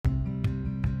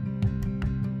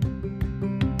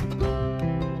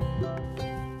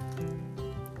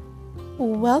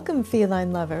Welcome,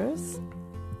 feline lovers.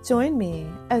 Join me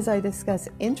as I discuss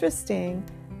interesting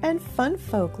and fun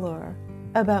folklore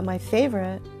about my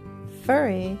favorite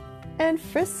furry and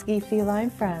frisky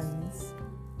feline friends.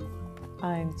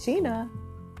 I'm Gina,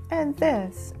 and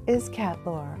this is Cat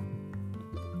Lore.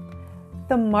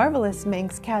 The marvelous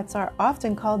Manx cats are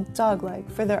often called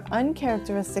dog-like for their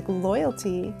uncharacteristic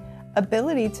loyalty,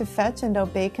 ability to fetch and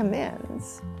obey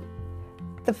commands.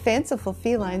 The fanciful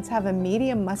felines have a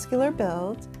medium muscular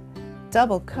build,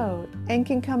 double coat, and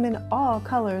can come in all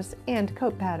colors and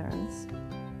coat patterns.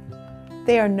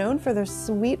 They are known for their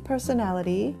sweet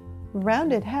personality,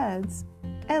 rounded heads,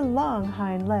 and long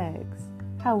hind legs.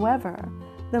 However,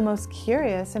 the most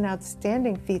curious and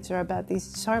outstanding feature about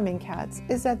these charming cats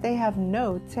is that they have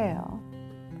no tail.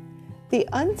 The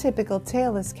untypical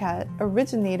tailless cat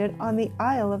originated on the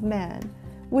Isle of Man,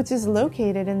 which is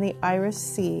located in the Irish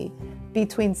Sea,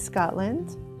 between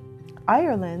Scotland,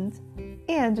 Ireland,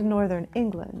 and northern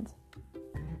England.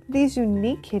 These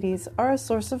unique kitties are a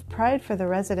source of pride for the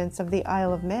residents of the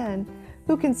Isle of Man,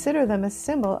 who consider them a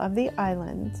symbol of the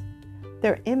island.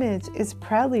 Their image is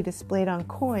proudly displayed on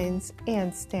coins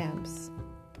and stamps.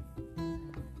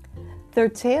 Their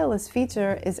tailless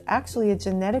feature is actually a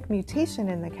genetic mutation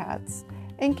in the cats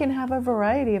and can have a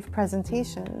variety of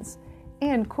presentations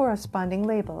and corresponding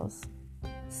labels,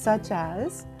 such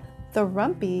as the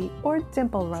rumpy or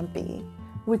dimple rumpy,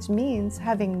 which means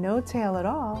having no tail at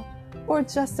all or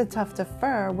just a tuft of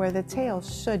fur where the tail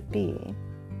should be.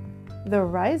 The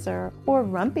riser or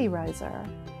rumpy riser,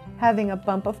 having a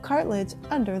bump of cartilage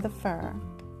under the fur.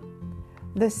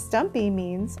 The stumpy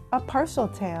means a partial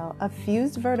tail of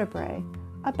fused vertebrae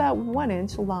about 1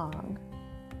 inch long.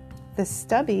 The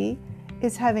stubby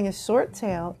is having a short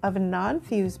tail of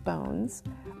non-fused bones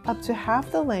up to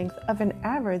half the length of an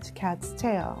average cat's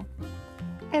tail.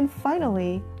 And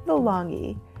finally, the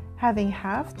longy, having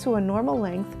half to a normal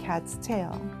length cat's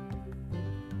tail.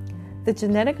 The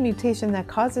genetic mutation that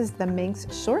causes the Manx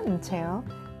shortened tail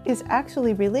is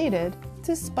actually related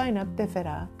to Spina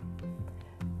bifida.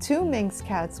 Two Manx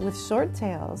cats with short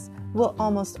tails will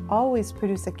almost always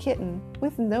produce a kitten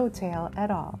with no tail at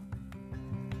all.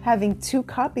 Having two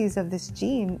copies of this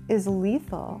gene is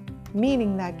lethal,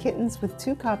 meaning that kittens with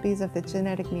two copies of the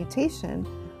genetic mutation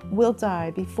will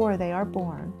die before they are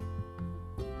born.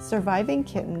 Surviving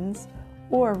kittens,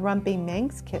 or rumpy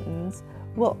Manx kittens,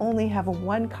 will only have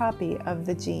one copy of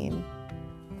the gene.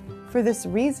 For this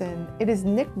reason, it is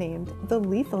nicknamed the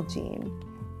lethal gene,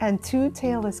 and two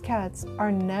tailless cats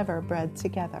are never bred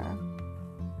together.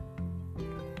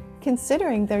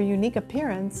 Considering their unique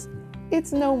appearance,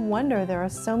 it's no wonder there are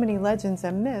so many legends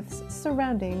and myths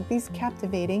surrounding these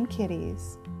captivating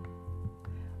kitties.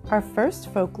 Our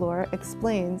first folklore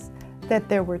explains that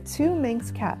there were two Manx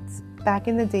cats back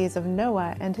in the days of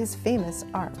Noah and his famous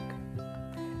ark.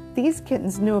 These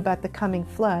kittens knew about the coming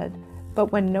flood,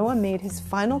 but when Noah made his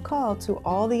final call to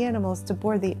all the animals to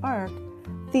board the ark,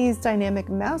 these dynamic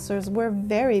mousers were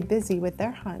very busy with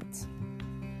their hunt.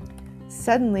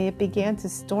 Suddenly it began to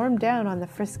storm down on the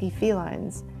frisky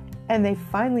felines, and they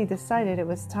finally decided it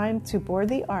was time to board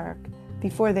the ark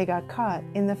before they got caught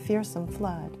in the fearsome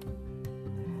flood.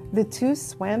 The two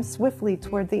swam swiftly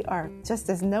toward the ark just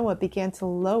as Noah began to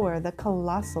lower the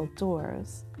colossal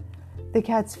doors. The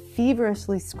cats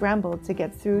feverishly scrambled to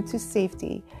get through to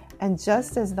safety, and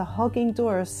just as the hulking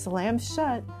doors slammed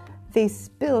shut, they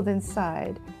spilled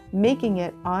inside, making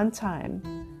it on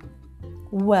time.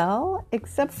 Well,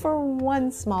 except for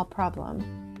one small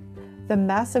problem. The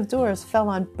massive doors fell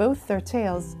on both their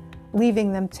tails,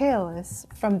 leaving them tailless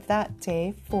from that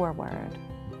day forward.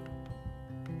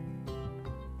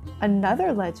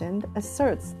 Another legend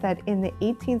asserts that in the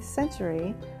 18th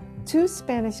century, two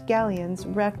Spanish galleons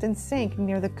wrecked and sank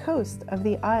near the coast of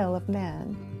the Isle of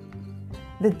Man.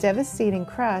 The devastating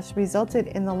crash resulted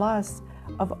in the loss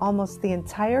of almost the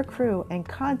entire crew and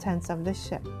contents of the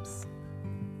ships.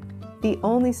 The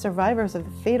only survivors of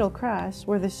the fatal crash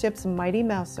were the ship's mighty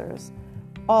mousers,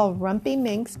 all rumpy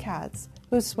Manx cats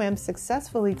who swam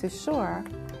successfully to shore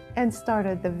and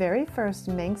started the very first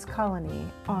Manx colony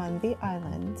on the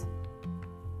island.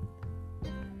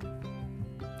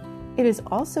 It is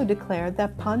also declared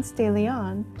that Ponce de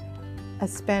Leon, a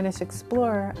Spanish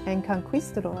explorer and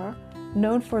conquistador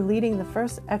known for leading the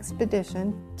first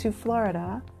expedition to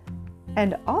Florida,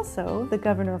 and also the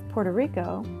governor of Puerto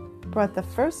Rico, brought the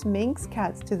first Manx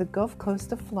cats to the Gulf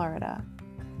Coast of Florida.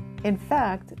 In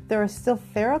fact, there are still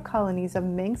feral colonies of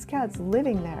Manx cats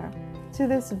living there to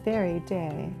this very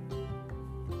day.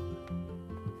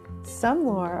 Some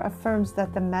lore affirms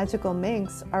that the magical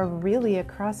Manx are really a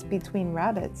cross between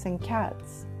rabbits and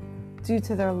cats, due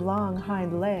to their long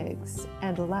hind legs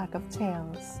and lack of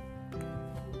tails.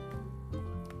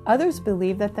 Others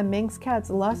believe that the Manx cats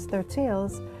lost their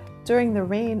tails during the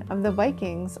reign of the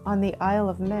Vikings on the Isle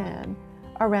of Man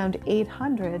around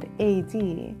 800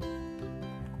 AD.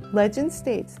 Legend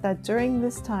states that during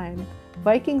this time,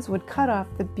 Vikings would cut off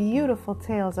the beautiful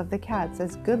tails of the cats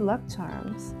as good luck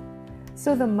charms.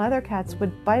 So the mother cats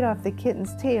would bite off the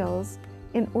kittens' tails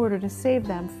in order to save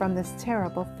them from this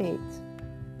terrible fate.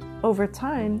 Over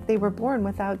time, they were born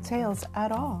without tails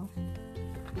at all.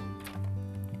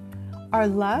 Our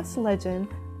last legend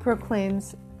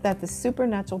proclaims that the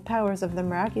supernatural powers of the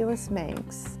miraculous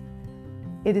Manx.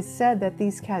 It is said that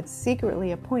these cats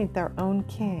secretly appoint their own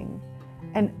king,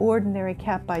 an ordinary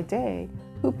cat by day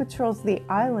who patrols the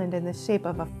island in the shape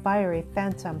of a fiery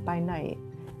phantom by night,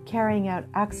 carrying out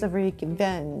acts of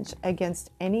revenge against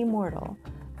any mortal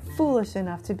foolish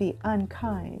enough to be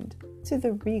unkind to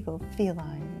the regal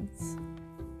felines.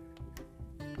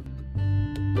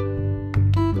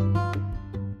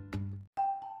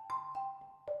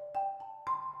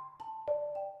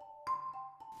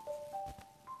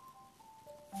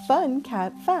 Fun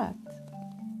cat fact.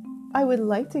 I would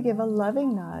like to give a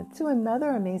loving nod to another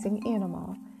amazing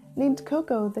animal named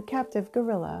Coco the captive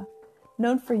gorilla,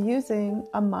 known for using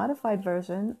a modified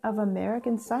version of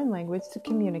American Sign Language to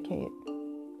communicate.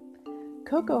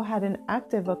 Coco had an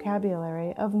active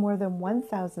vocabulary of more than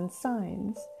 1,000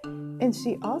 signs, and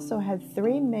she also had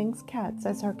 3 Manx cats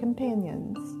as her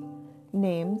companions,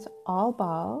 named All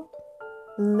Ball,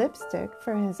 Lipstick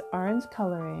for his orange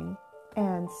coloring,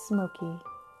 and Smokey.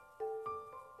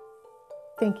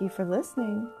 Thank you for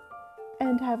listening,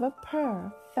 and have a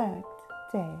perfect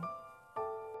day.